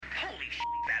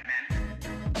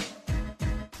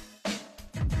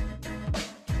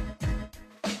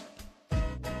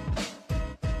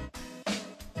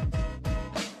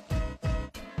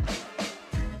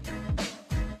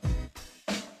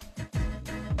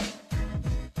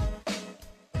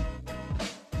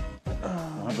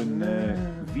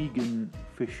having vegan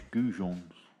fish goujons.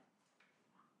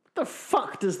 What the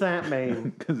fuck does that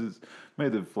mean? Because it's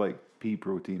made of like pea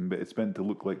protein, but it's meant to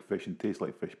look like fish and taste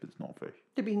like fish, but it's not fish.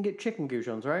 Yeah, but you can get chicken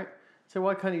goujons, right? So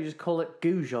why can't you just call it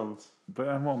goujons? But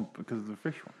I want because of the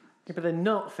fish one. Yeah, but they're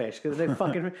not fish because they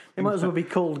fucking. They might as well be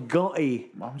called gotti.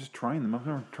 I'm just trying them. I've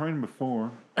never tried them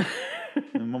before.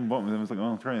 And Mum bought me them. I was like, oh,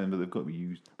 I'll try them, but they've got to be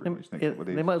used pretty much next couple of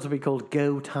days. They might as well be called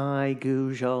Go Thai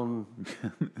Goujon.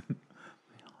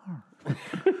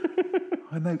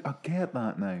 I get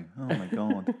that now. Oh my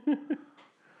god.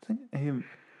 I think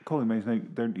Colin May's now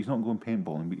he's not going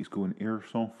paintballing, but he's going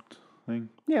airsoft thing.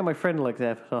 Yeah, my friend likes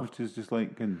airsoft. Which is just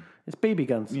like It's BB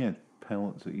guns. yeah,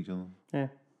 pellets at each other. Yeah.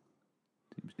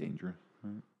 Seems dangerous.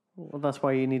 Right? Well, that's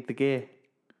why you need the gear.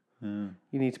 Yeah.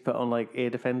 You need to put on like ear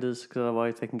defenders because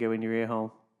otherwise they can go in your ear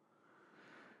hole.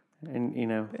 And you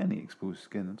know. But any exposed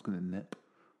skin, that's going to nip.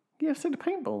 Yeah, so do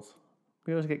paintballs.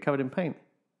 We always get covered in paint.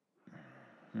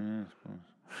 Yeah, I suppose.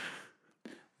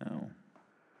 Oh.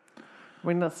 I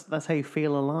mean, that's how you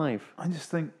feel alive. I just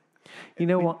think You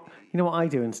know what? You know what I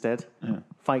do instead? Yeah.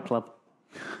 Fight Club.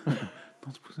 not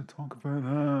supposed to talk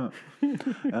about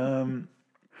that.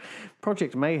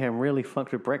 Project Mayhem really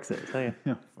fucked with Brexit, I tell you.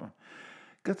 Yeah,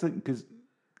 because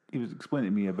he was explaining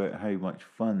to me about how much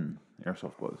fun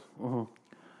airsoft was. Mm-hmm.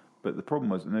 But the problem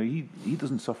was, now he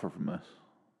doesn't suffer from this,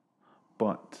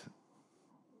 but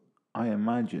I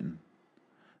imagine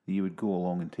that you would go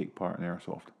along and take part in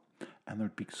airsoft, and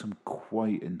there'd be some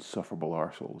quite insufferable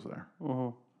arseholes there. Mm-hmm.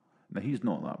 Now he's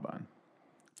not that bad,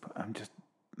 but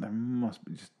there must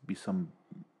be some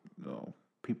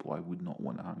people I would not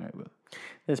want to hang out with.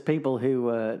 There's people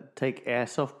who take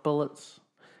airsoft bullets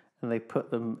and they put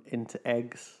them into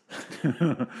eggs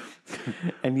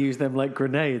and use them like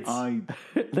grenades.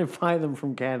 They fire them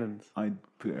from cannons. I'd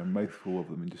put a mouthful of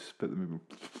them and just spit them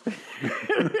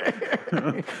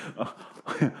over.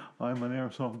 I'm an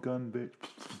airsoft gun, bitch.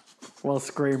 While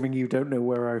screaming, you don't know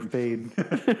where I've been.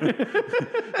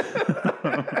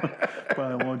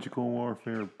 Biological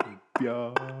warfare.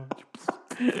 Oh.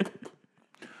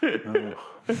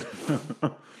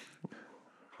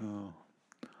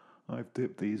 I've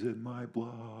dipped these in my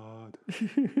blood.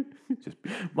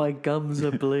 My gums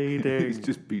are bleeding. It's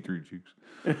just beetroot juice.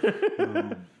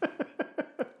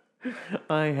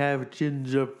 I have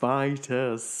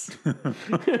gingivitis.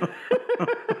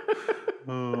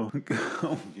 Oh,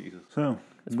 Jesus. So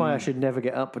That's why I should never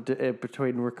get up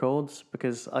between records,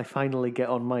 because I finally get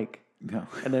on mic yeah.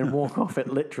 and then walk off it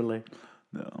literally.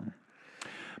 No.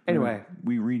 Anyway.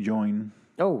 We rejoin.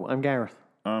 Oh, I'm Gareth.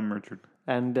 I'm Richard.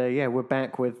 And we're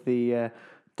back with the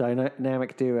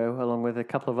dynamic duo, along with a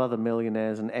couple of other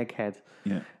millionaires and Egghead.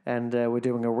 Yeah. And we're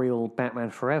doing a real Batman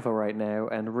Forever right now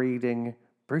and reading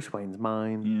Bruce Wayne's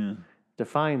mind to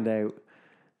find out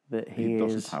that he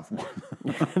doesn't have one.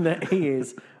 that he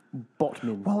is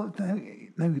Botman. Well,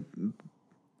 now,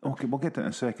 okay, we'll get to it in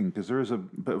a second, because there is a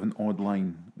bit of an odd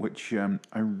line, which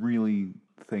I really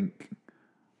think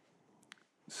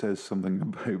says something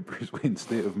about Bruce Wayne's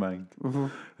state of mind.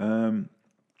 Mm-hmm.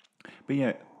 But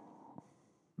yeah,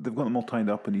 they've got them all tied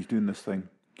up, and he's doing this thing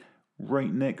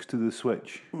right next to the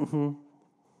switch. Mm-hmm.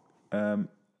 Well,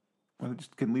 they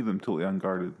just can leave them totally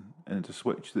unguarded, and it's a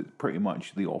switch that's pretty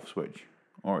much the off switch,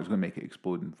 or it's going to make it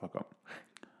explode and fuck up.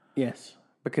 Yes,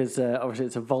 because obviously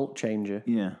it's a volt changer.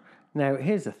 Yeah. Now,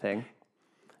 here's the thing.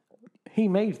 He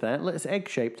made that. It's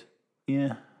egg-shaped.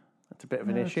 Yeah. That's a bit of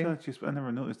an issue. I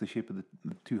never noticed the shape of the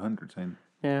 200 sign.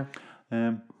 Yeah.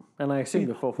 And I assume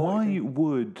the 440. Why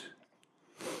would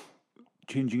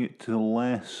changing it to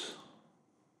less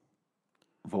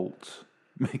volts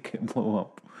make it blow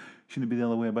up? Shouldn't it be the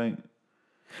other way about?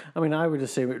 I mean, I would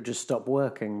assume it would just stop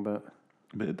working, but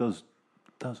it does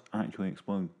actually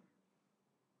explode.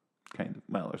 Kind of.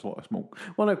 Well, there's a lot of smoke.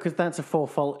 Well, no, because that's a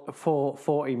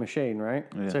 440 machine, right?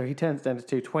 Yeah. So he turns it down to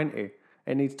 220.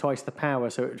 It needs twice the power,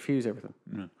 so it would fuse everything.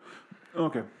 Yeah.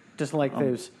 Okay. Just like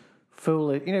those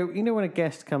foolish... You know when a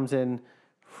guest comes in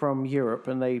from Europe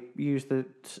and they use the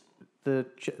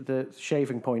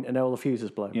shaving point and all the fuses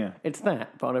blow? Yeah. It's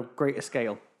that, but on a greater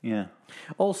scale. Yeah.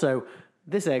 Also,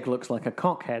 this egg looks like a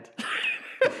cockhead.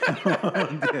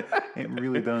 It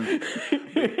really does.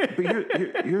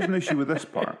 But here's an issue with this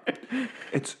part.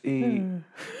 It's a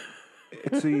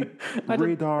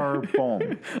radar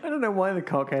bomb. I don't know why the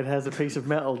cockhead has a piece of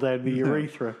metal down the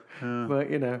urethra,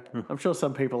 but I'm sure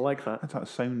some people like that. That's that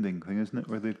sounding thing, isn't it?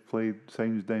 Where they play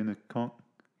sounds down the cock.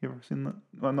 You ever seen that?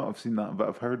 Well, not I've seen that, but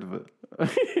I've heard of it.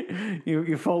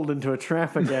 You fall into a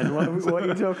trap again. What are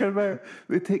you talking about?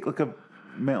 They take like a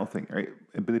metal thing, right?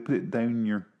 But they put it down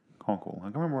your cockle. I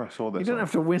can't remember where I saw this. You don't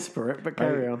have to whisper it, but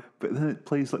carry on. But then it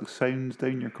plays like sounds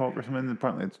down your cock or something. And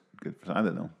apparently it's good for, I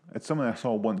don't know. It's something I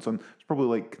saw once on. It's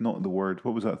probably like not the word.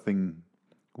 What was that thing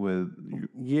with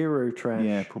Eurotrash?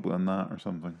 Yeah, probably on that or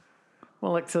something.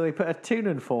 Well, like so they put a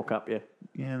tuning fork up you.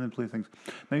 Yeah, and they play things.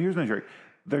 Now here's my joke.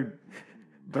 They're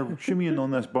shimmying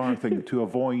on this bar thing to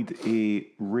avoid a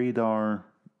radar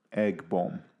egg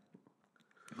bomb,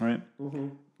 right? Mm-hmm.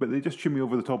 But they just shimmy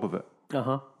over the top of it.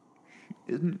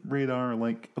 Isn't radar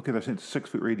like, okay, they're saying it's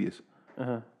 6 foot radius,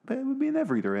 but it would be in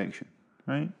every direction,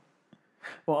 right?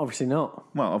 Well, obviously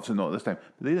not. Well, obviously not this time,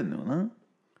 but they didn't know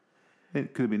that.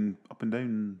 It could have been up and down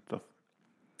and stuff.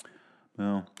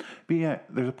 No, but yeah,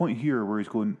 there's a point here where he's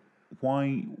going,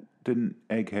 why didn't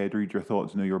Egghead read your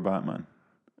thoughts and know you're Batman?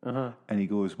 And he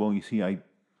goes, well, you see, I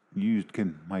used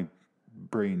my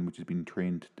brain, which has been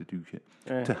trained to do shit,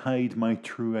 to hide my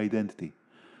true identity.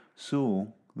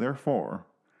 So, therefore,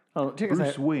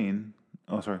 Bruce Wayne...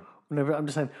 Oh, sorry. No, but I'm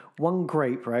just saying, one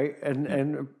grape, right?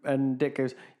 And Dick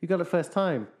goes, you got it first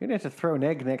time. You don't have to throw an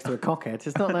egg next to a cockhead.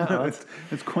 It's not that hard.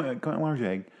 It's quite a large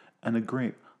egg and a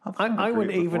grape. I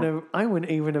wouldn't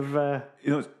even have...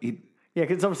 Yeah,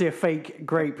 because it's obviously a fake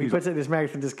grape. He puts it in his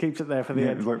mouth and just keeps it there for the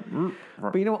end. Like,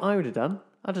 but you know what I would have done?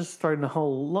 I'd just thrown a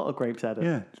whole lot of grapes at it.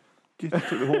 Yeah, just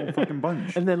took the whole fucking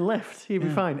bunch. And then left. He'd be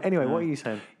fine. Anyway, what are you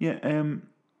saying? Yeah,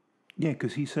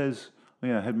 because he says, I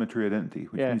had my true identity,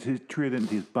 which means his true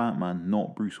identity is Batman,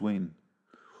 not Bruce Wayne.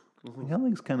 I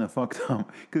think it's kind of fucked up,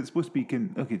 because it's supposed to be,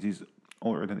 it's his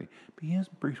alter identity, but he has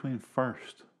Bruce Wayne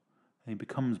first, and he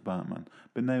becomes Batman.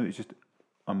 But now it's just,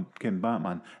 I'm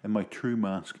Batman, and my true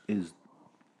mask is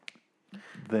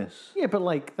this. Yeah, but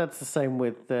like that's the same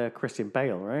with Christian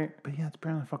Bale, right? But yeah, it's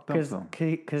apparently fucked up though.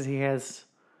 Because he has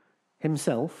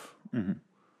himself,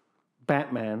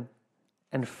 Batman,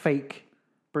 and fake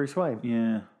Bruce Wayne.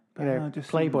 Yeah. But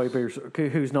Playboy Bruce,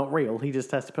 who's not real. He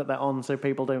just has to put that on so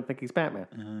people don't think he's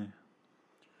Batman.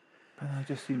 But it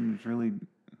just seems really,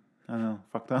 I don't know,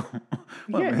 fucked up.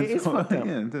 It is fucked up.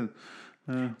 Yeah, it does.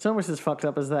 It's almost as fucked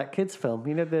up as that kids film.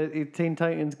 You know the Teen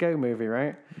Titans Go movie,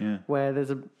 right? Yeah. Where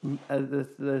there's a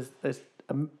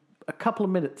couple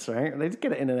of minutes, right? They just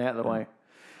get it in and out of the way,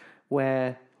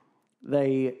 where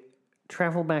they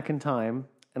travel back in time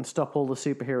and stop all the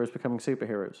superheroes becoming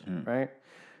superheroes, right?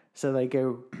 So they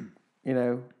go,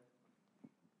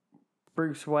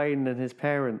 Bruce Wayne and his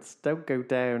parents don't go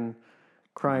down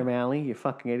Crime Alley, you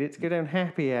fucking idiots. Go down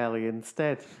Happy Alley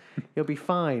instead. You'll be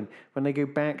fine. When they go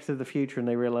back to the future and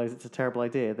they realise it's a terrible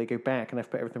idea, they go back and have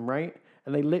to put everything right.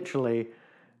 And they literally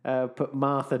put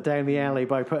Martha down the alley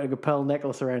by putting a pearl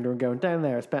necklace around her and going, down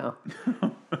there, it's better.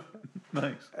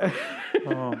 Nice. I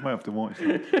might have to watch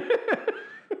that.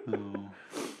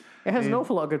 It has an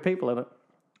awful lot of good people in it.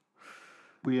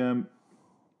 We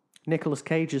Nicolas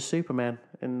Cage is Superman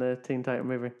in the Teen Titan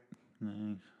movie.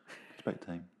 Nice. It's about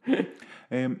time.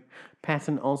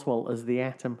 Patton Oswalt as the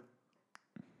Atom.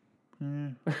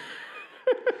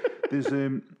 There's I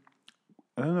don't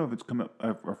know if it's come up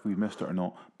or if we missed it or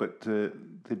not, but they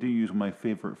do use one of my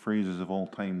favourite phrases of all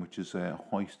time, which is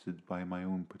 "hoisted by my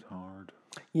own petard."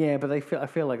 Yeah, but I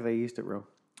feel like they used it wrong.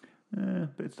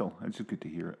 But it's just good to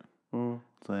hear it.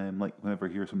 It's like whenever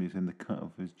I hear somebody saying the cut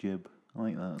of his jib, I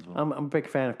like that as well. I'm a big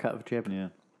fan of cut of jib. Yeah.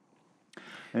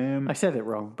 I said it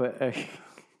wrong, but I think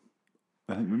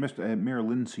we missed Mayor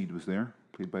Linseed was there,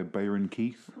 played by Byron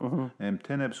Keith. 10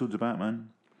 episodes of Batman.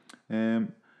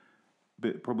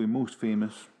 But probably most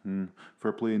famous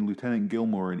for playing Lieutenant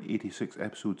Gilmore in 86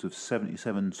 episodes of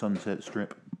 77 Sunset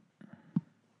Strip.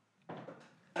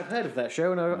 I've heard of that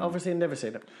show, and I've obviously never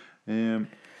seen it.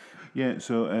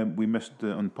 So we missed,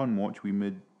 on Pun Watch, we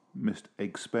missed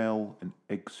Expel and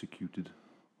Executed.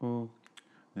 And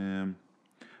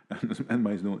in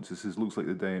my notes, it says, looks like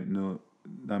the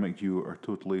dynamic duo are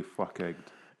totally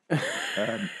fuck-egged.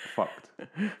 Fucked.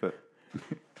 But it's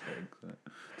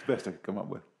the best I could come up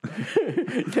with.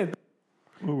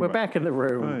 We're back in the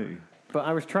room. Hey. But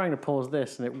I was trying to pause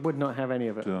this, and it would not have any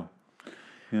of it. So,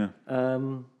 yeah. I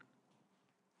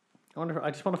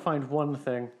just want to find one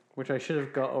thing, which I should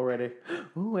have got already.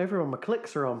 Ooh, everyone, my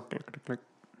clicks are on. Click.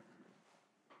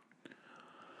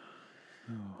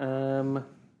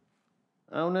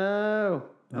 Oh no!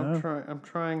 I'm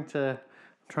trying to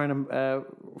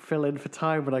fill in for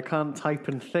time, but I can't type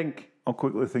and think. I'll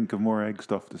quickly think of more egg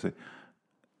stuff to say.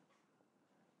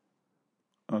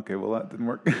 Okay, well that didn't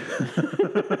work.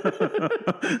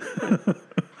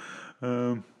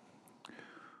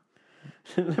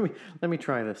 Let me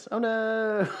try this. Oh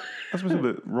no! That's what's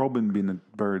about Robin being a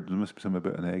bird. There must be something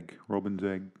about an egg. Robin's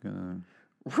egg.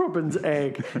 Robin's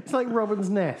egg. It's like Robin's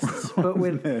nests, but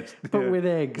with eggs. With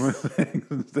eggs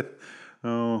instead.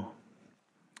 Oh.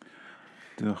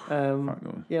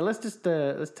 Yeah, let's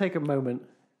take a moment.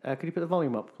 Could you put the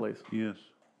volume up, please? Yes,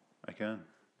 I can.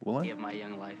 Will I? Of my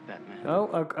young life, Batman.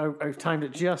 Oh, I've timed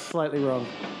it just slightly wrong.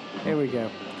 Here we go.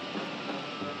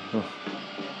 Oh.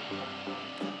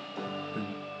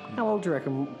 How old do you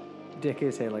reckon Dick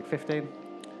is here? Like 15?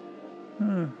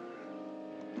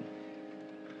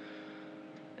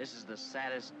 This is the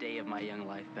saddest day of my young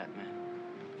life, Batman.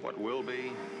 What will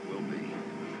be, will be.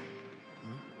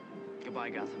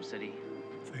 Goodbye, Gotham City.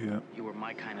 See ya. You were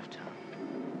my kind of town.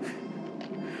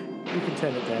 You can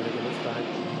turn it down again, it's fine.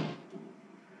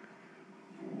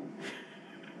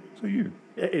 So you?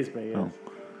 It is me, yes. Oh.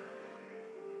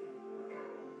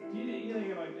 You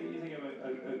think of a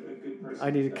good person. I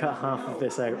need to cut half of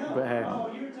this out, but hey.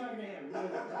 Oh, you were talking to him.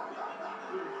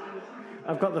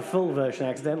 I've got the full version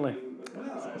accidentally.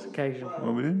 It's occasional. What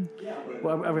are we doing?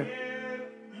 Well,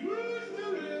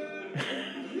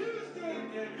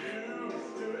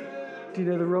 do you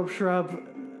know the Rob Schrab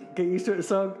Get Used to It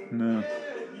song? No.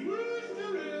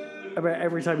 About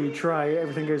every time you try,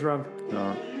 everything goes wrong.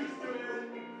 No.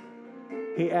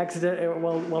 He accidentally,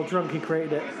 while drunk, he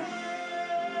created it.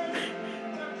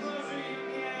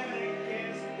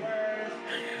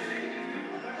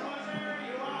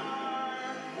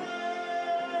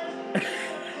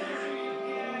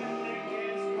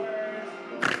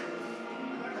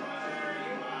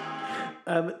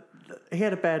 He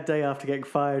had a bad day after getting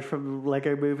fired from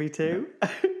Lego Movie 2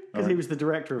 because he was the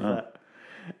director of that.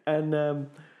 And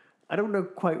I don't know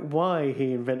quite why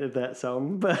he invented that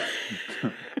song, but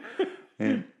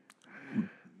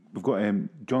We've got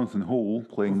Jonathan Hole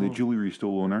playing the jewellery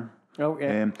store owner. Oh,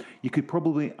 yeah. You could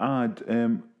probably add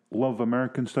Love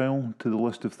American Style to the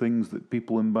list of things that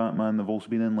people in Batman have also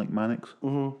been in, like Mannix.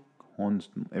 Hans,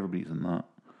 everybody's in that.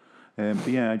 But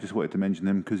yeah, I just wanted to mention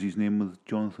him because his name was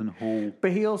Jonathan Hole.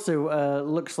 But he also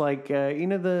looks like you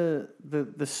know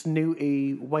the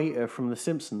snooty waiter from The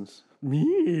Simpsons. All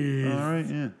right,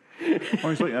 yeah. Or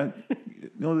he's like,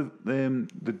 you know,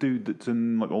 the dude that's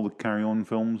in like all the Carry On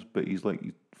films, but he's like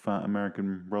his fat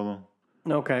American brother.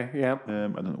 Okay, yeah, I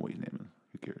don't know what his name is.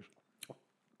 Who cares?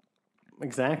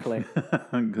 exactly.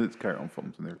 Because it's Carry On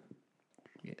films, and they're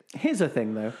Here's the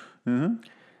thing, though.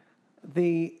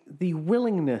 The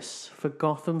willingness for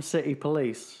Gotham City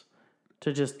Police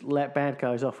to just let bad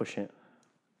guys off with shit.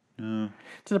 To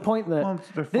the point that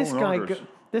they're this following guy orders.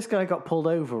 this guy got pulled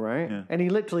over, right? Yeah. And he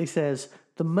literally says,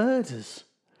 "The murders."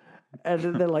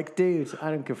 And they're like, dude,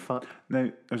 I don't give a fuck.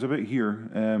 Now, there's a bit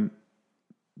here.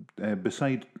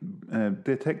 Beside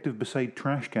detective beside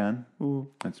trash can,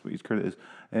 that's what his credit is.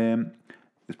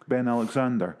 It's Ben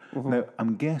Alexander. Now,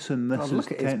 I'm guessing this is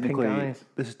look at his pink eyes.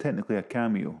 technically a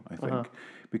cameo. I think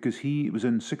because he was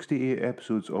in 68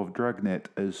 episodes of Dragnet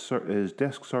as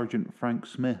Desk Sergeant Frank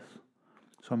Smith.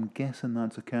 So I'm guessing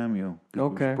that's a cameo.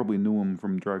 Okay. You probably know him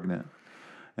from Dragnet.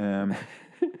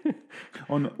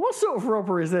 What sort of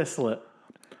robbery is this, Lit?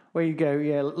 Where you go,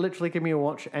 yeah, literally give me your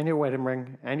watch and your wedding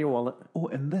ring and your wallet. Oh,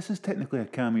 and this is technically a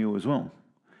cameo as well.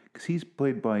 Because he's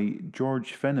played by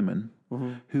George Fenneman,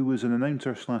 who was an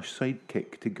announcer /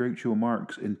 sidekick to Groucho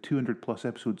Marx in 200 plus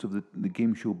episodes of the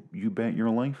game show You Bet Your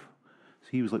Life. So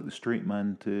he was like the straight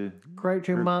man to...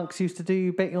 Groucho Marx used to do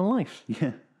You Bet Your Life.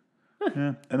 Yeah.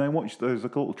 Yeah. And I watched, there's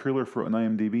like a little trailer for it on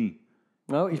IMDb.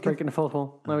 No, he's breaking the fourth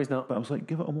wall. No, he's not. But I was like,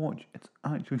 give it a watch. It's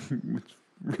actually, it's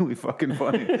really fucking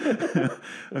funny.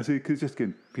 I say, because just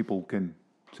people can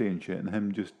saying shit and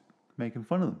him just making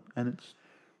fun of them. And it's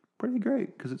pretty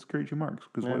great because it's Groucho Marx.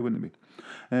 Because why wouldn't it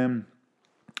be?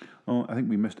 I think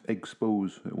we missed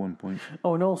Expose at one point.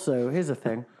 Oh, and also, here's the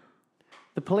thing.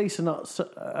 The police are not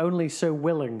only so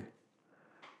willing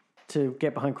to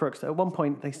get behind crooks. At one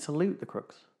point, they salute the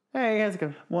crooks. Hey, how's it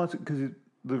going? Well, it's because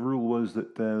the rule was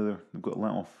that they've got to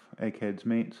let off Egghead's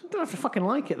mates. Don't have to fucking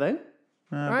like it, though.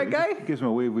 All right, But guy? He gives him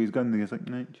a wave with his gun and he's like,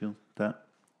 no, chill, that.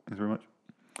 Thanks very much.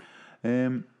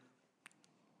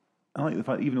 I like the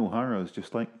fact even O'Hara is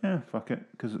just like, yeah, fuck it.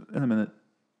 Because in a minute,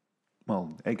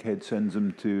 well, Egghead sends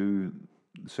him to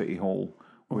City Hall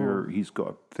where he's got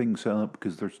a thing set up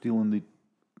because they're stealing the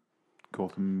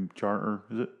Gotham Charter,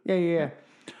 is it? Yeah.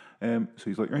 So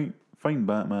he's like, right, find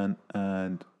Batman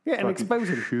and Yeah, and fucking expose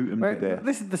him. shoot him Right? to death.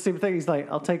 This is the stupid thing. He's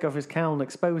like, I'll take off his cowl and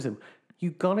expose him.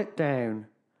 You got it down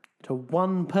to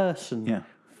one person Yeah.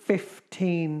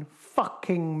 15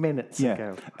 fucking minutes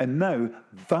ago. And now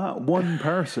that one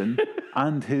person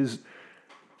and his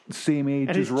same age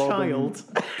And as his Robin,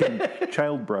 child.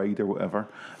 child bride or whatever,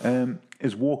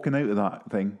 is walking out of that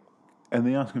thing, and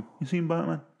they ask him, "You seen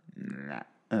Batman?" Nah.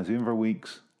 I've seen him for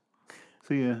weeks.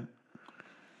 See ya.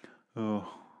 Oh.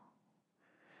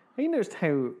 Have you noticed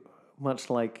how much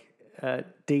like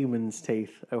demon's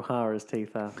teeth O'Hara's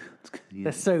teeth are.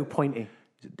 They're so pointy.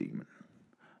 He's a demon.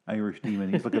 Irish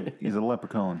demon. He's a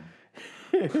leprechaun.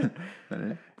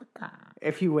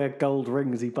 If you wear gold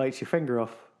rings, he bites your finger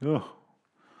off. Oh.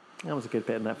 That was a good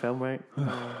bit in that film, right?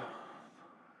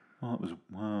 Well, it was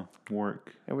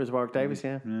work. It was Warwick Davis,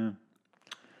 yeah. Yeah.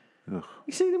 Ugh.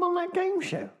 You see him on that game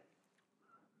show?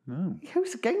 No. He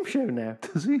hosts a game show now.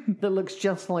 Does he? That looks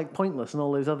just like Pointless and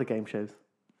all those other game shows.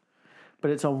 But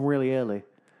it's on really early.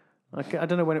 I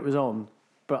don't know when it was on,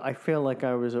 but I feel like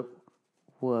I was at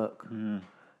work. And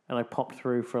I popped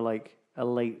through for like a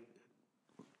late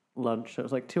lunch. So it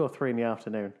was like 2 or 3 in the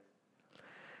afternoon.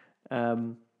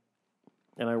 And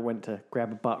I went to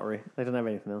grab a battery. They didn't have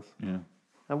anything else. Yeah.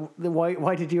 And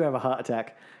why did you have a heart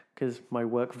attack? Because my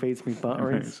work feeds me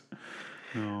batteries.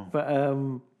 No. But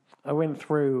I went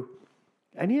through,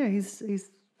 and yeah, he's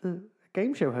the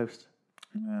game show host.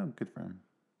 Well, good for him.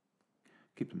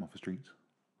 Keeps him off the streets.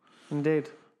 Indeed.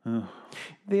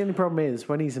 The only problem is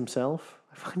when he's himself,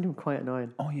 I find him quite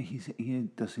annoying. Oh yeah, he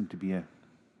does seem to be a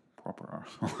proper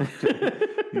arsehole.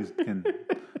 He's can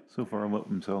so far up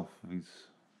himself. He's.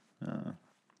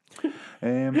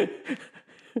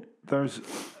 There's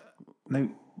now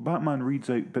Batman reads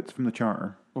out bits from the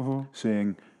charter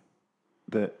saying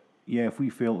that if we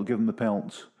fail to give him the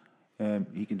pelts,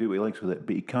 he can do what he likes with it,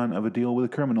 but he can't have a deal with a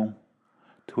criminal.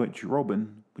 To which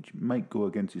Robin, which might go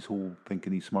against his whole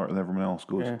thinking he's smarter than everyone else,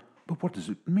 goes, but what does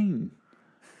it mean?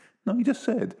 No, he just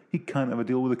said he can't have a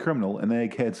deal with a criminal, and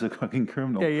Egghead's a fucking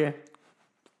criminal. Yeah.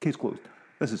 Case closed.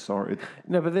 This is sorted.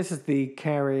 No, but this is the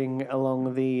carrying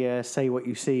along the say what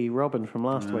you see Robin from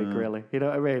last week, really. You know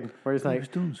what I mean? Where he's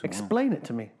like, doing so explain it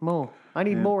to me more. I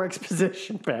need more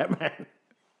exposition, Batman.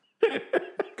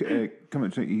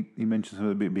 He mentions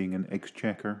about it being an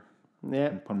exchequer. Yeah,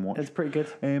 Upon watch. it's pretty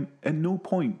good. At no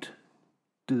point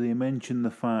do they mention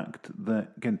the fact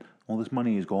that, again, all this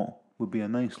money he's got would be a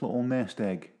nice little nest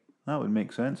egg. That would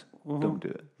make sense. Don't do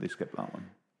it. They skip that one.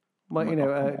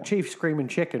 Well, Chief Screaming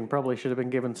Chicken probably should have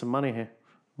been given some money here.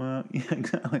 Well, yeah,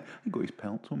 exactly. He got his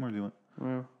pelts. What more do you want?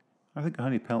 Yeah. I think how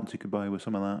many pelts you could buy with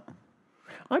some of that.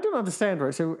 I don't understand,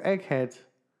 right? So Egghead,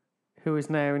 who is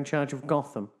now in charge of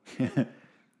Gotham,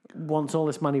 wants all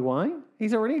this money. Why?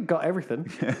 He's already got everything.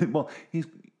 Well, he's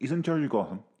in charge of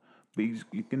Gotham, but he's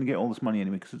going to get all this money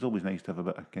anyway because it's always nice to have a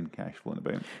bit of cash flowing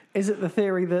about. Is it the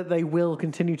theory that they will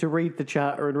continue to read the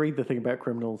charter and read the thing about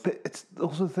criminals? But it's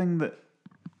also the thing that,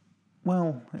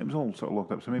 well, it was all sort of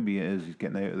locked up, so maybe it is he's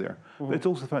getting out of there. But it's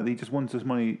also the fact that he just wants this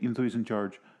money, even though he's in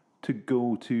charge, to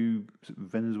go to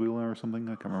Venezuela or something.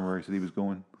 I can't remember where he said he was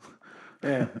going.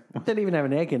 Yeah. Didn't even have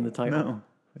an egg in the title.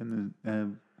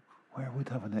 No. Where would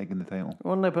have an egg in the title?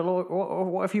 Well, no, but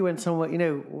what if you went somewhere,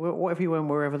 what if you went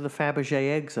wherever the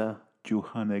Fabergé eggs are?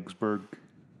 Johannesburg.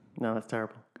 No, that's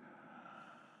terrible.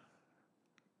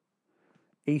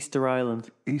 Easter Island.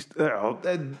 It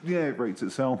writes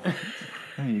itself.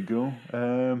 There you go.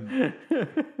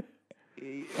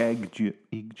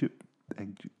 Egypt.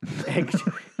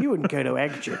 You wouldn't go to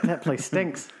Egypt. That place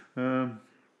stinks. Your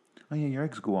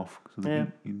eggs go off because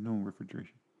you know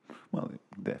refrigeration. Well, they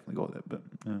definitely got it, but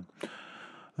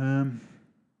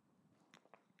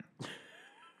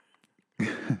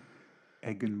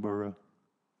Edinburgh.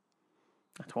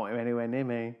 That's why I'm anywhere near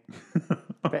me.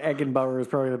 But Edinburgh is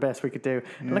probably the best we could do.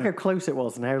 And look how close it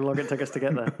was and how long it took us to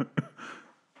get there.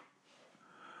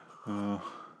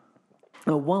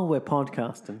 While we're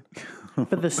podcasting,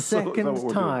 for the second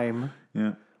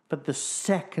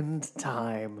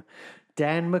time,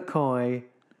 Dan McCoy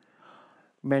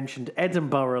mentioned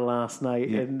Edinburgh last night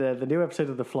in the new episode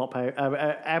of the Flophouse,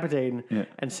 Aberdeen,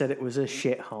 and said it was a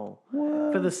shithole.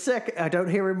 For the second, I don't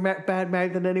hear him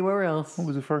bad-mouthing anywhere else. What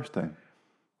was the first time?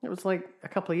 It was like a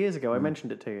couple of years ago. I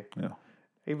mentioned it to you. Yeah.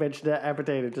 He mentioned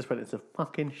Aberdeen and just went, it's a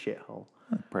fucking shithole.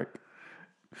 Prick.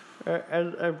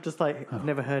 And I'm just like, I've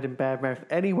never heard him badmouth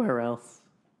anywhere else.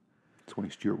 That's why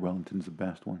Stuart Wellington's the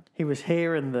best one. He was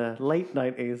here in the late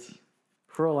 90s.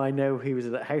 For all I know, he was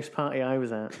at that house party I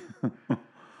was at.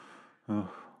 And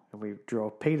we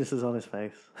draw penises on his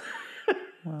face.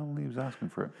 Well, he was asking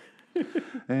for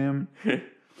it.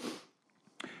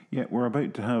 We're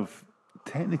about to have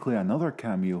technically another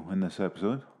cameo in this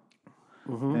episode.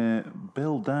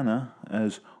 Bill Dana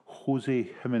as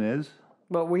Jose Jimenez.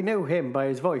 Well, we know him by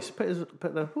his voice. Put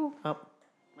the up.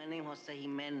 My name is Jose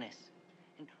Jimenez.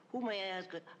 And who may I ask,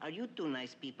 are you two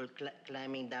nice people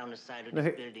climbing down the side of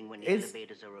this building when the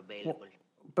elevators are available?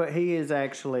 But he is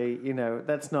actually,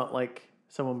 that's not like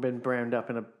someone been browned up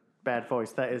in a bad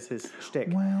voice. That is his shtick.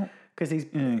 Well, because he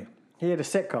had a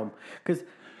sitcom. Because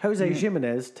Jose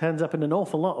Jimenez turns up in an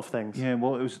awful lot of things. Yeah,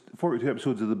 well, it was 42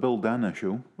 episodes of the Bill Dana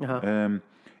Show.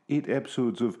 8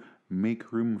 episodes of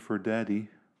Make Room for Daddy.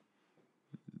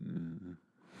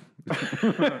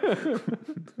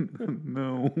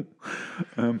 No.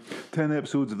 10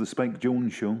 episodes of The Spike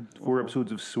Jones Show. 4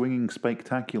 episodes of Swinging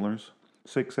Spectaculars.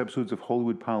 6 episodes of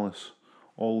Hollywood Palace.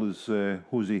 All as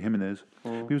Jose Jimenez.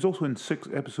 He was also in 6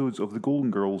 episodes of The Golden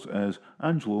Girls as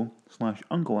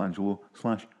Angelo/Uncle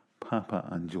Angelo/Papa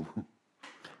Angelo.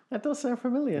 That does sound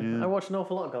familiar. Yeah. I watched an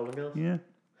awful lot of Golden Girls. Yeah,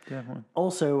 definitely.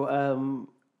 Also,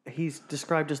 he's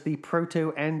described as the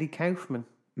proto Andy Kaufman.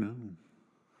 No.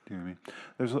 Dear me.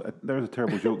 There's a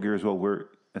terrible joke here as well where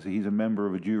he's a member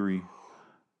of a jury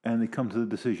and they come to the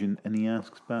decision and he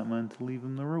asks Batman to leave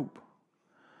him the rope.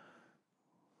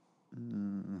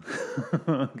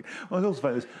 Well, it's also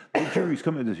fact is the jury's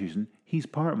come to a decision. He's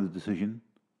part of the decision.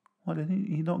 Why didn't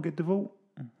he not get to vote?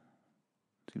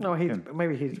 No,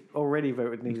 maybe he's already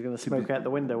voted and he's going to smoke out the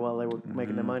window while they were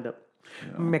making their mind up.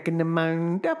 Yeah. Making their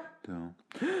mind up. So,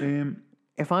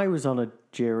 if I was on a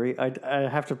jury, I'd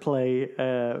have to play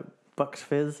Bucks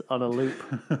Fizz on a loop.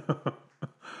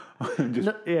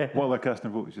 While they're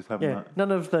casting votes, just having that.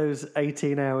 None of those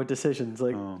 18-hour decisions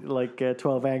like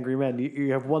 12 Angry Men.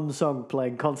 You have one song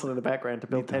playing constantly in the background to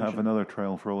build tension. Have another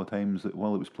trial for all the times that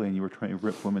while it was playing, you were trying to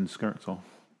rip women's skirts off.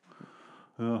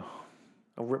 Oh.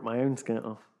 I'll rip my own skirt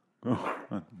off. Oh,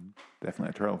 definitely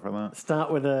a trial for that.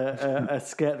 Start with a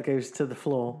skirt that goes to the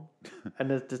floor, and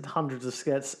there's just hundreds of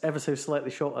skirts, ever so slightly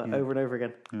shorter, over and over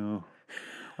again. Yeah.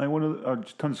 Like one of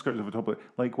just tons of skirts over top of it,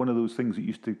 like one of those things that you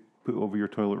used to put over your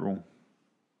toilet roll.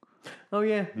 Oh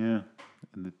yeah. Yeah.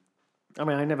 I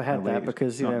mean, I never had that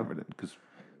because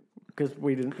because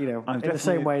we didn't, in the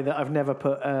same way that I've never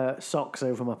put socks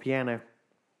over my piano.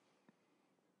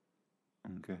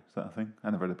 Okay, is that a thing?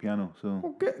 I never had a piano, so...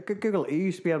 Well, Google it. You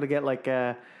used to be able to get,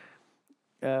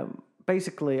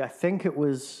 basically, I think it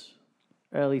was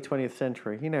early 20th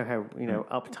century. You know how,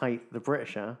 uptight the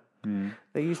British are. Mm.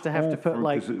 They used to have to put,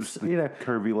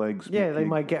 curvy legs. Yeah, they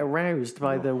might get aroused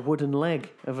by the wooden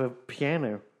leg of a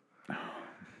piano.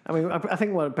 I mean, I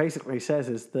think what it basically says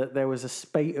is that there was a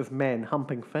spate of men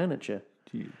humping furniture.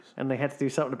 Jeez. And they had to do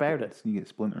something about it. You get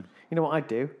splintered. You know what I'd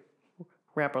do?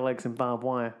 Wrap our legs in barbed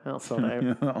wire. That'll sort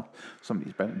it out.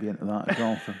 Somebody's bound to be into that as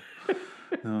well. So,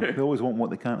 they always want what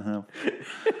they can't have.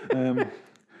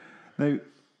 Now,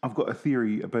 I've got a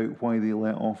theory about why they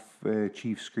let off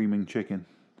Chief Screaming Chicken.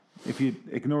 If you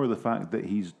ignore the fact that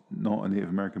he's not a Native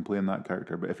American playing that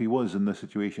character, but if he was in this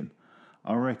situation,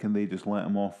 I reckon they just let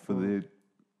him off for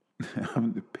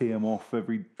having to pay him off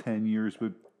every 10 years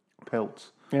with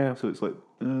pelts. Yeah. So it's like,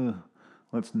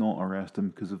 let's not arrest him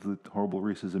because of the horrible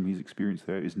racism he's experienced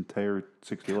throughout his entire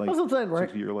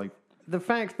 60-year life. The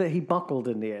fact that he buckled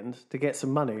in the end to get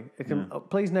some money.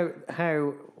 Please note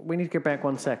how we need to go back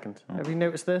 1 second. Have you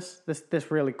noticed this? This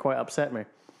really quite upset me.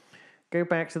 Go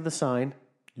back to the sign.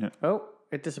 Yeah. Oh,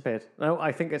 it disappeared. No,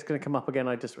 I think it's going to come up again.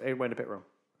 It went a bit wrong.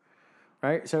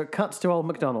 Right, so it cuts to Old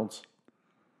McDonald's.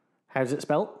 How's it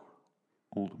spelt?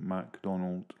 Old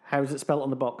MacDonald. How's it spelt on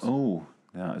the box? Oh,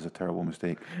 that is a terrible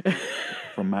mistake.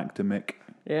 From Mac to Mick.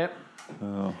 Yep.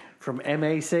 From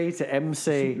MAC to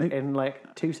MC in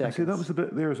 2 seconds. See, that was a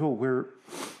bit there as well where,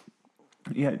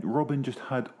 Robin just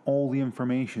had all the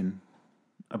information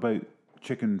about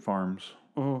chicken farms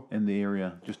in the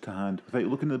area just to hand without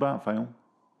looking at the bat file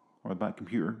or the bat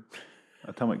computer,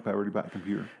 atomic powered bat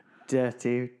computer.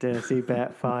 Dirty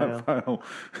bat file.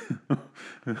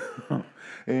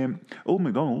 Old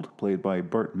MacDonald, played by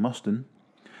Burt Mustin.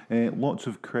 Lots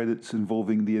of credits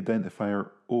involving the identifier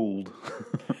old.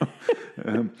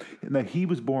 Now, he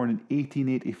was born in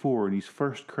 1884, and his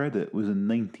first credit was in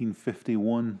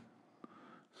 1951.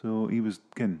 So he was,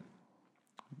 again,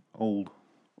 old.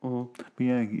 Mm-hmm. But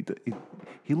yeah,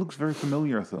 he looks very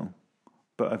familiar, though.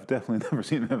 But I've definitely never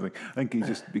seen him. I think he's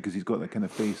just because he's got that kind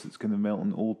of face that's kind of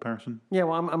melting old person. Yeah,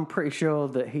 well, I'm pretty sure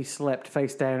that he slept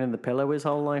face down in the pillow his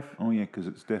whole life. Oh yeah, because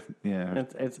it's definitely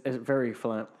It's very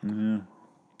flat. Yeah.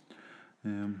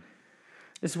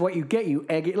 This is what you get, you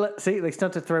egg. See, they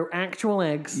start to throw actual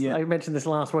eggs. Yeah. I mentioned this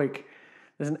last week.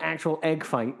 There's an actual egg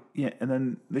fight. Yeah, and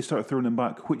then they start throwing them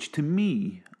back, which to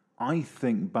me, I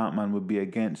think Batman would be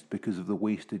against because of the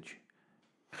wastage.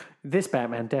 This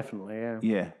Batman, definitely, yeah.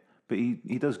 Yeah, but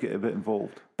he does get a bit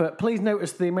involved. But please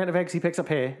notice the amount of eggs he picks up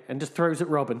here and just throws at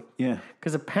Robin. Yeah.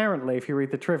 Because apparently, if you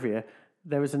read the trivia,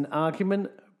 there was an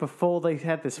argument before they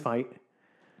had this fight.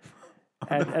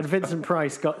 And Vincent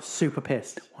Price got super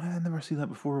pissed. Why did I never see that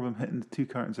before of him hitting the 2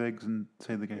 cartons of eggs and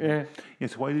say the game? Yeah.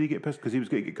 Yes, why did he get pissed? Because he was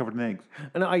going to get covered in eggs.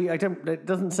 And I don't. It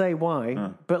doesn't say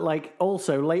why, but like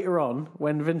also later on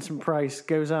when Vincent Price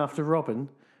goes after Robin,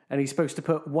 and he's supposed to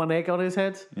put 1 egg on his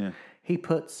head, he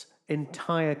puts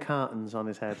entire cartons on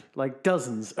his head, like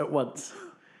dozens at once.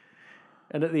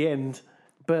 And at the end,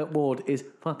 Burt Ward is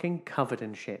fucking covered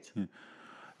in shit. Yeah.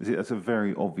 See, that's a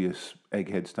very obvious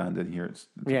egghead stand in here. It's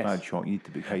a bad shot. You need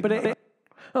to be hiding. But it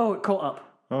caught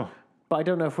up. Oh. But I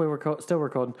don't know if we were still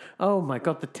recording. Oh my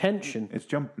god, the tension. It's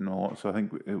jumping a lot, so I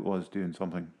think it was doing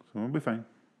something. So we'll be fine.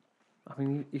 I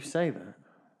mean, you say that.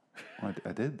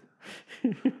 I did.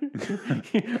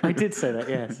 I did say that,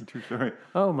 yes. True story.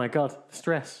 Oh my god,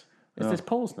 stress. Is this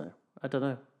paused now? I don't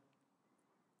know.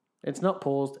 It's not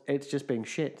paused, it's just being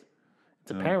shit.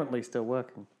 It's apparently still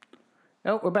working.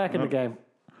 Oh, we're back in the game.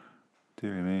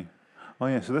 Dear me. Oh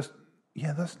yeah, so that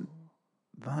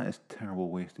is terrible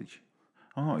wastage.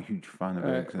 I'm not a huge fan of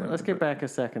eggs. Let's get back a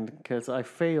second, because I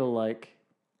feel like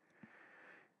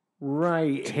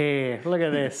right here. Look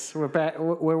at this. We're back.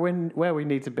 We're where we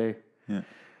need to be. Yeah.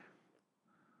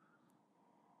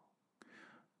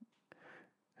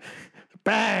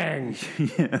 Bang!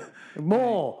 Yeah.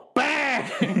 More!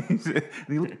 Bang!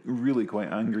 He looked really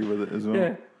quite angry with it as well.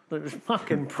 Yeah. Like this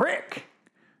fucking prick!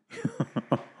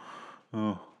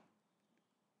 Oh.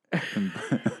 And,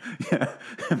 yeah.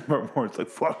 And Burt Ward's like,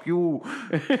 fuck you,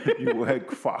 you egg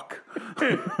fuck.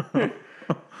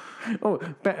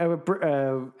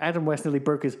 Adam West nearly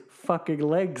broke his fucking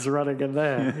legs running in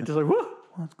there. He's just like, whoa!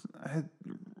 Well,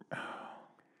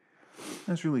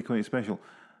 that's really quite special.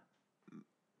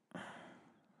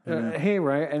 Here,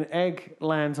 right, an egg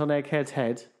lands on Egghead's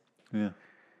head. Yeah.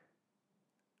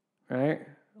 Right?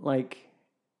 Like,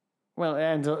 well, it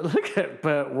ends up, look at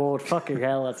Burt Ward. Fucking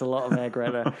hell, that's a lot of egg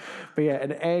right there. But yeah,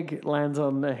 an egg lands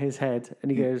on his head, and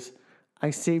he goes,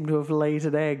 I seem to have laid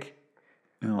an egg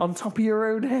on top of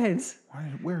your own head.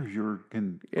 Where's your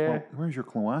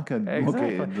cloaca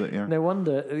Exactly. located? No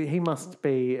wonder he must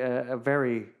be a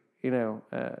very,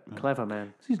 clever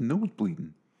man. Is his nose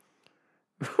bleeding?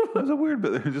 That's a weird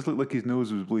bit there. It just looked like his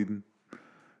nose was bleeding.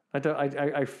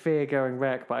 I fear going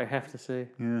back, but I have to see.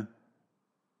 Yeah.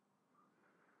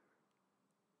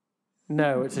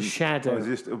 No, it's a shadow.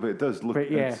 But it does look.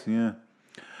 But yeah. Yeah.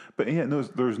 But yeah, no,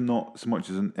 there's not so much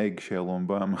as an eggshell on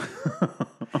Batman.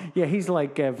 Yeah, he's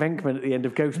like Venkman at the end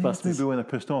of Ghostbusters. That's maybe when I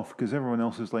pissed off, because everyone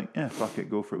else is like, fuck it,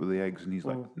 go for it with the eggs. And he's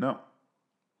like, no.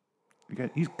 Okay,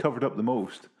 he's covered up the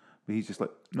most, but he's just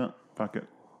like, no, fuck it.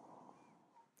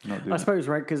 Not doing I suppose,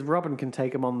 right, because Robin can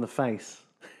take him on the face.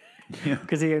 Yeah.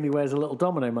 Because he only wears a little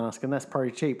domino mask, and that's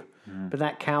pretty cheap. But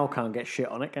that cow can't get shit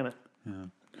on it, can it? Yeah.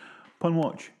 Pun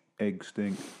watch, egg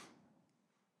stink.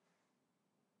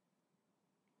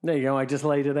 There you go, I just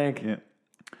laid an egg. Yeah.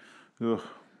 Ugh.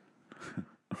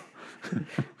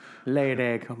 Lay an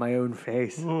egg on my own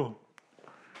face. Oh.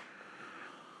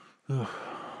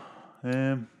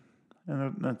 And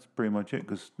that's pretty much it,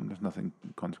 because there's nothing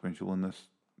consequential in this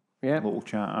little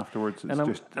chat afterwards.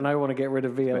 It's and I want to get rid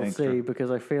of VLC extra.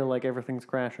 because I feel like everything's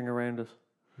crashing around us.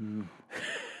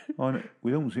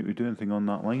 We don't seem to do anything on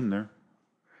that line there.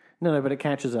 No, but it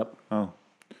catches up. Oh.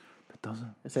 It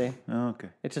doesn't? See? Oh, okay.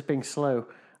 It's just being slow.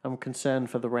 I'm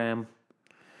concerned for the RAM.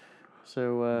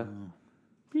 So,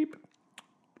 beep.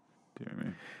 Dear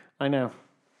me. I know.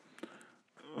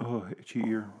 Oh, itchy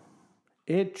ear.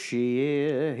 Itchy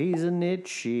ear. He's an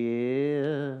itchy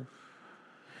ear.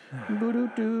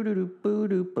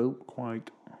 Boo-doo-doo-doo-doo-boo-doo-boo.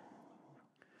 Quite.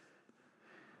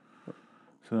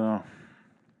 So,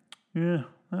 yeah,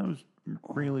 that was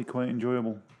really quite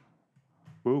enjoyable.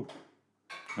 Whoa.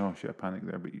 Oh, shit, I panicked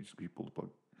there, but you pulled the plug.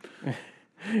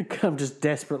 I'm just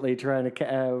desperately trying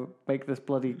to make this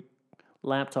bloody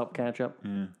laptop catch up.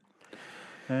 Yeah.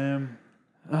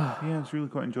 Yeah, it's really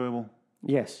quite enjoyable.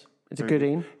 Yes, it's a good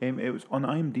in. It was on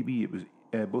IMDb. It was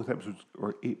both episodes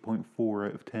are 8.4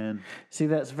 out of 10. See,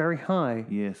 that's very high.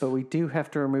 Yes, but we do have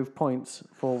to remove points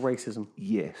for racism.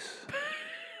 Yes,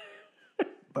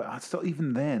 but I'd still,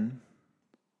 even then,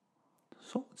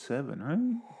 solid 7,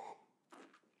 right?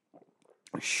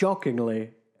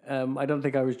 Shockingly, I don't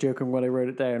think I was joking when I wrote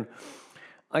it down.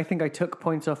 I think I took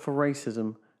points off for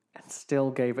racism and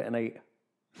still gave it an 8.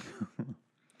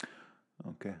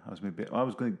 Okay, I think I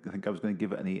was going to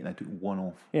give it an 8, and I took 1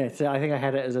 off. Yeah, so I think I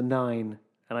had it as a 9,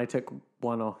 and I took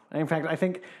 1 off. In fact, I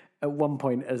think at one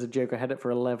point, as a joke, I had it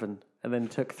for 11, and then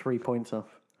took 3 points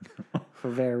off for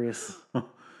various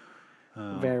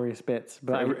bits.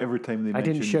 But every time they I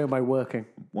didn't show my working.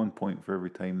 1 point for every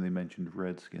time they mentioned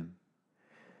Redskin.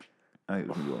 I think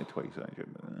it was only twice, actually.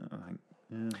 But I think,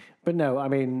 yeah. But no, I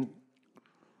mean,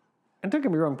 And don't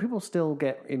get me wrong, people still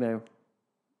get, I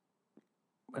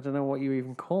don't know what you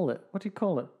even call it. What do you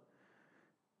call it?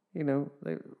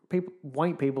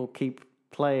 White people keep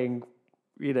playing,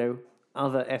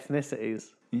 other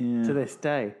ethnicities to this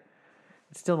day.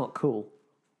 It's still not cool.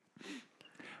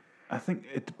 I think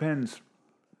it depends.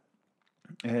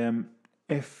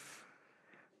 If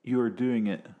you're doing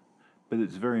it, but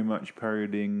it's very much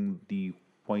parodying the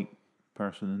white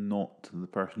person and not the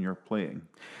person you're playing.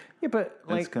 Yeah, but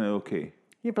it's kind of okay.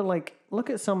 Yeah, but look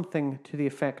at something to the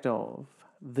effect of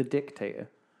The Dictator,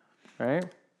 right?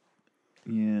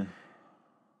 Yeah.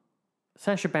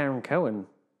 Sacha Baron Cohen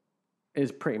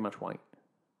is pretty much white.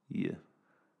 Yeah.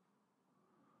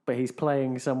 But he's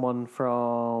playing someone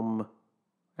from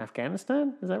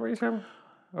Afghanistan? Is that where he's from?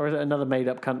 Or is it another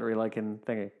made-up country like in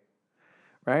Thingy?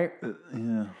 Right?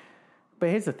 Yeah. But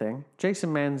here's the thing.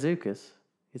 Jason Mantzoukas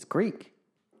is Greek.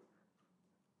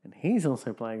 And he's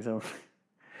also playing someone.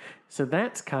 So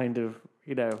that's kind of,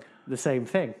 the same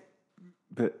thing.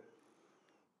 But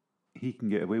he can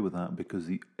get away with that because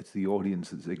it's the audience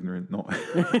that's ignorant, not...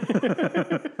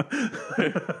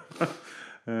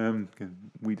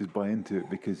 we just buy into it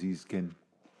because he's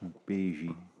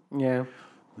beigey. Yeah.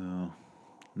 And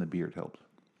the beard helps.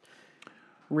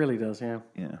 Really does, yeah.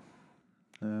 Yeah.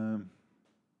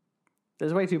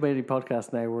 There's way too many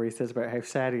podcasts now where he says about how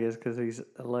sad he is because he's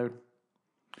alone.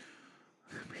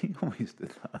 He always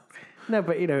did that. No,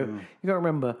 but you got to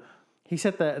remember, he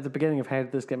said that at the beginning of How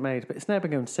Did This Get Made, but it's now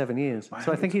been going 7 years.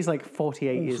 So I think he's like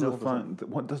 48 years old.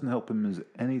 What doesn't help him is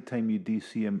any time you do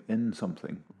see him in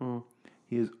something,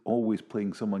 he is always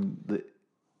playing someone that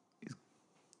is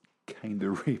kind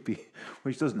of rapey,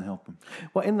 which doesn't help him.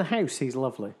 Well, in The House, he's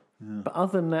lovely. Yeah. But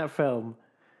other than that film,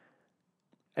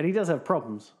 and he does have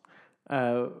problems,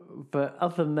 but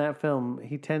other than that film,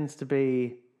 he tends to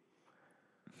be,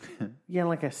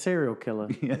 like a serial killer.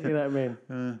 Yeah. You know what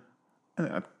I mean?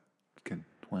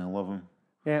 I love him.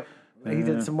 Yeah. He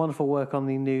did some wonderful work on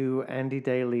the new Andy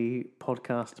Daly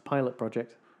podcast pilot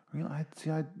project. Really?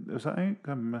 Was that out?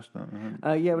 I missed that.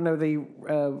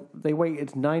 They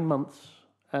waited 9 months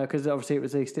because obviously it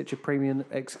was a Stitcher Premium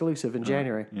exclusive in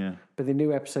January. Yeah. But the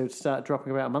new episodes started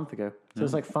dropping about a month ago. So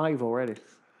it's like 5 already.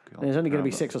 And there's only going to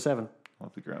be 6 or 7. I'll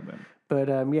have to grab it. But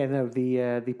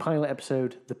the pilot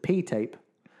episode, the P-tape,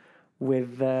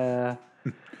 with Dom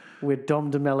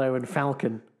DeMello and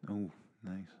Falcon. Oh,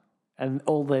 nice. And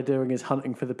all they're doing is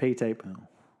hunting for the P-tape.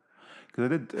 Because I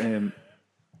did,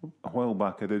 a while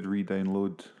back, I did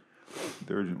re-download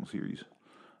the original series.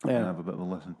 Yeah. And have a bit of a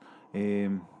listen.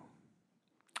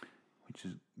 Which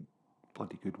is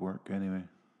bloody good work anyway.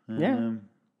 Yeah.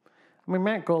 I mean,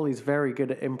 Matt Gawley's very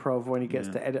good at improv when he gets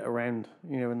to edit around,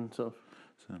 and sort of.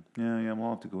 So, yeah, we'll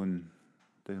have to go and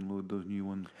download those new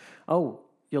ones. Oh,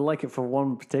 you'll like it for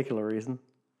one particular reason.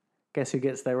 Guess who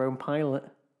gets their own pilot?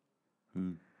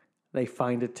 Who? They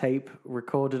find a tape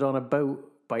recorded on a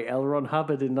boat by L. Ron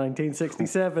Hubbard in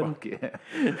 1967. Fuck yeah.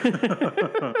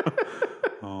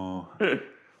 Oh, that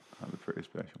was pretty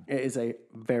special. It is a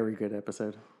very good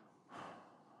episode.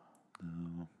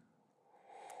 Oh.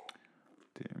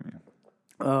 Dear me.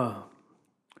 Oh.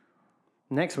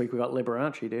 Next week we got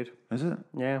Liberace, dude. Is it?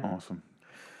 Yeah. Awesome.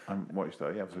 I watched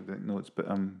that episode, didn't know it's, but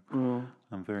I'm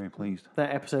very pleased.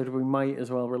 That episode we might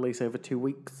as well release over 2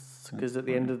 weeks because at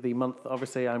the end of the month,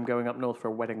 obviously, I'm going up north for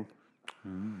a wedding.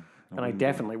 And I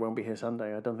definitely won't be here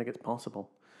Sunday. I don't think it's possible.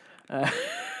 Fair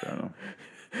enough.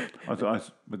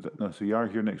 So you are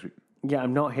here next week? Yeah,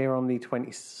 I'm not here on the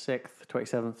 26th,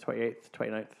 27th, 28th,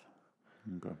 29th.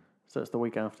 Okay. So it's the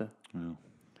week after. Yeah.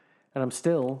 And I'm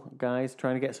still, guys,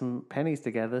 trying to get some pennies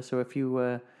together. So if you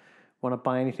want to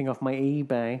buy anything off my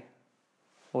eBay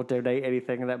or donate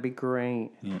anything, that'd be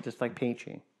great. Yeah. Just like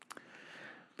Peachy.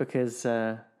 Because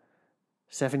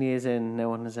 7 years in, no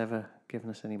one has ever given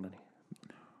us any money.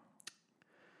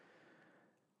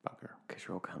 Bugger. Because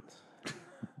you're all cunts.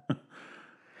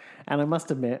 And I must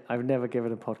admit, I've never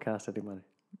given a podcast any money.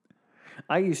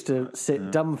 I used to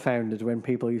sit dumbfounded when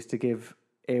people used to give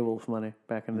Earwolf money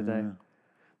back in the day.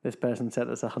 This person sent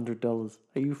us $100.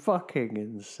 Are you fucking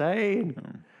insane?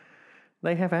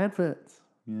 They have adverts.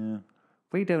 Yeah.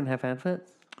 We don't have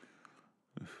adverts.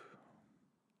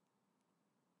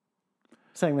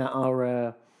 Saying that,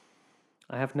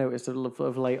 I have noticed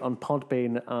of late on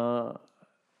Podbean,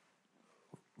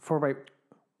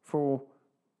 for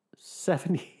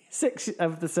 6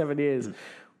 of the 7 years,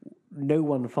 no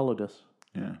one followed us.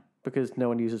 Yeah. Because no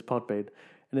one uses Podbean.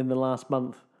 And in the last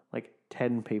month, like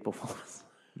 10 people followed us.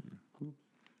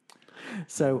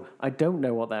 So I don't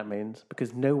know what that means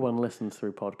because no one listens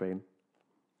through Podbean.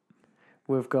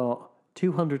 We've got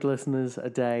 200 listeners a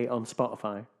day on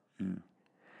Spotify.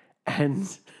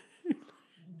 and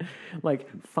like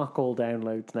fuck all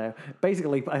downloads now.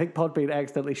 Basically, I think Podbean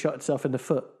accidentally shot itself in the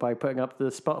foot by putting up the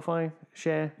Spotify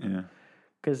share. Yeah.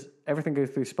 Because everything goes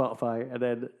through Spotify, and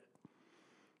then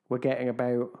we're getting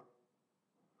about,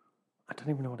 I don't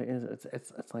even know what it is.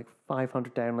 It's like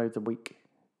 500 downloads a week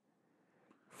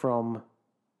from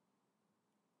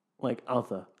like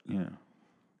other. Yeah.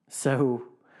 So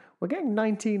we're getting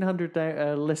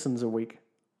 1,900 listens a week.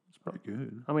 It's pretty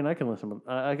good. I mean, I can listen.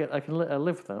 I can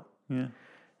live with that. Yeah.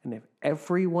 And if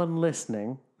everyone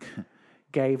listening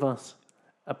gave us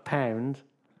 £1,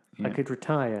 I could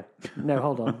retire. No,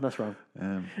 hold on, that's wrong.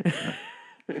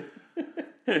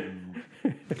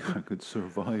 I could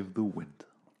survive the winter.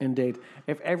 Indeed.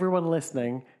 If everyone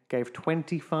listening gave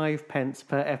 25 pence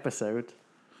per episode,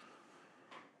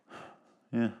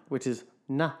 Yeah. which is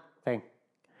nothing,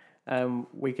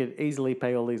 we could easily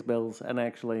pay all these bills and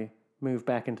actually move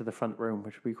back into the front room,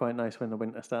 which would be quite nice when the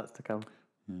winter starts to come.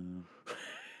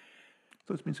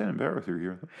 So it's been sounding better through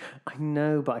here. I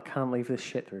know, but I can't leave this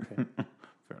shit through here.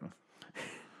 Fair enough.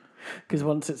 Because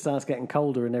once it starts getting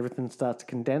colder and everything starts to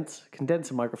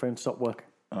condenser microphones stop working.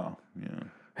 Oh, yeah.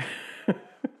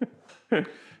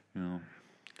 Yeah.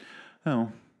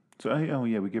 Oh. So,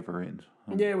 yeah, we give her ratings.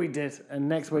 Yeah, we did. And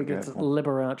next week it's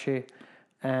Liberace.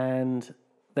 And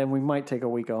then we might take a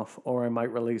week off, or I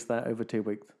might release that over 2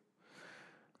 weeks.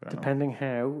 Depending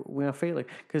how we are feeling.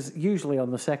 Because usually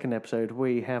on the second episode,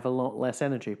 we have a lot less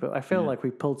energy. But I feel like we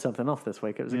pulled something off this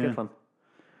week. It was a good one.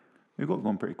 We got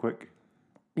going pretty quick.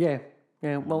 Yeah.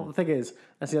 Yeah. Well, the thing is,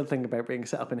 that's the other thing about being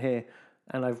set up in here.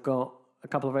 And I've got a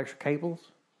couple of extra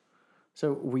cables.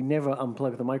 So we never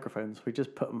unplug the microphones. We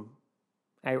just put them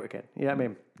out again. You know what I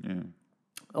mean? Yeah.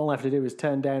 All I have to do is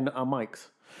turn down our mics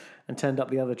and turn up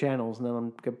the other channels, and then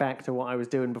I'll go back to what I was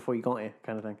doing before you got here,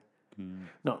 kind of thing.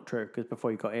 Not true, because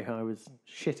before you got here, I was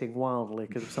shitting wildly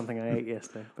because of something I ate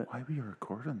yesterday. But Why were you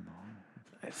recording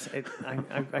though?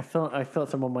 I thought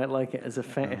someone might like it as a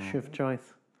fetish of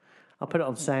choice. I'll put it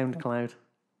on SoundCloud.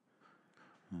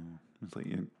 It's like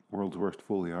you world's worst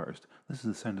Foley artist. This is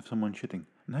the sound of someone shitting.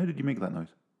 And how did you make that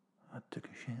noise? I took a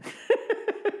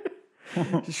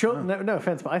shit. Sure, no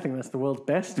offense, but I think that's the world's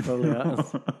best Foley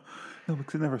artist. No,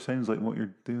 because it never sounds like what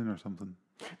you're doing or something.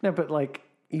 No, but like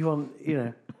you want,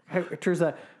 how true is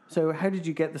that? So, how did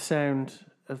you get the sound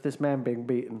of this man being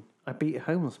beaten? I beat a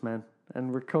homeless man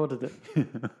and recorded it.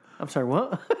 I'm sorry,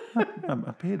 what?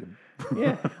 I paid him.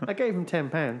 Yeah, I gave him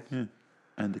 £10. Yeah,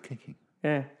 and the kicking.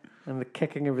 Yeah, and the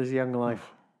kicking of his young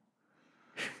life.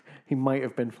 He might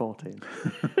have been 14.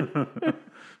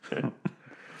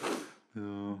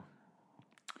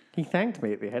 He thanked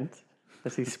me at the end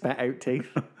as he spat out teeth.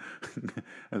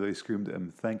 As I screamed at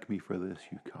him, "Thank me for this,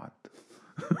 you cunt."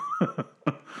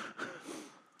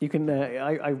 You can.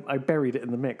 I buried it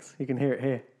in the mix. You can hear it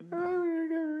here.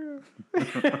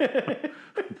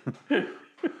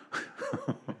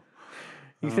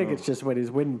 You think it's just when his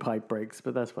windpipe breaks,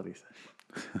 but that's what he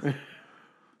said.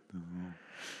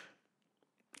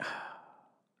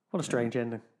 What a strange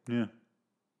ending. Yeah.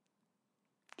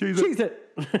 Cheese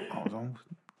it! I was almost.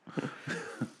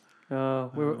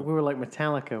 We were like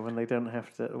Metallica when they don't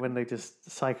have to, when they just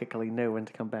psychically know when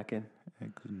to come back in.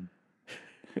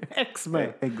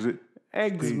 Eczema. Exit.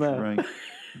 Eczema. Right.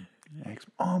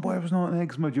 Oh, boy, I was not an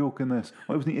eczema joke in this.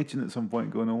 I wasn't itching at some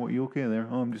point going, "Oh, what, are you okay there?"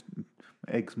 "Oh, I'm just,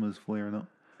 eczema's flaring up."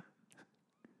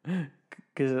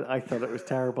 Because I thought it was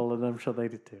terrible, and I'm sure they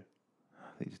did too.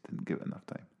 They just didn't give it enough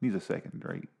time. Needs a second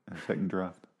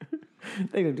draft.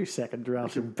 They don't do second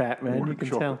drafts in Batman, you can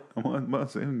tell.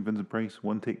 What's it? Vincent Price,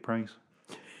 one take price.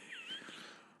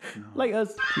 Like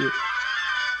us.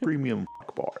 Premium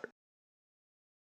bar.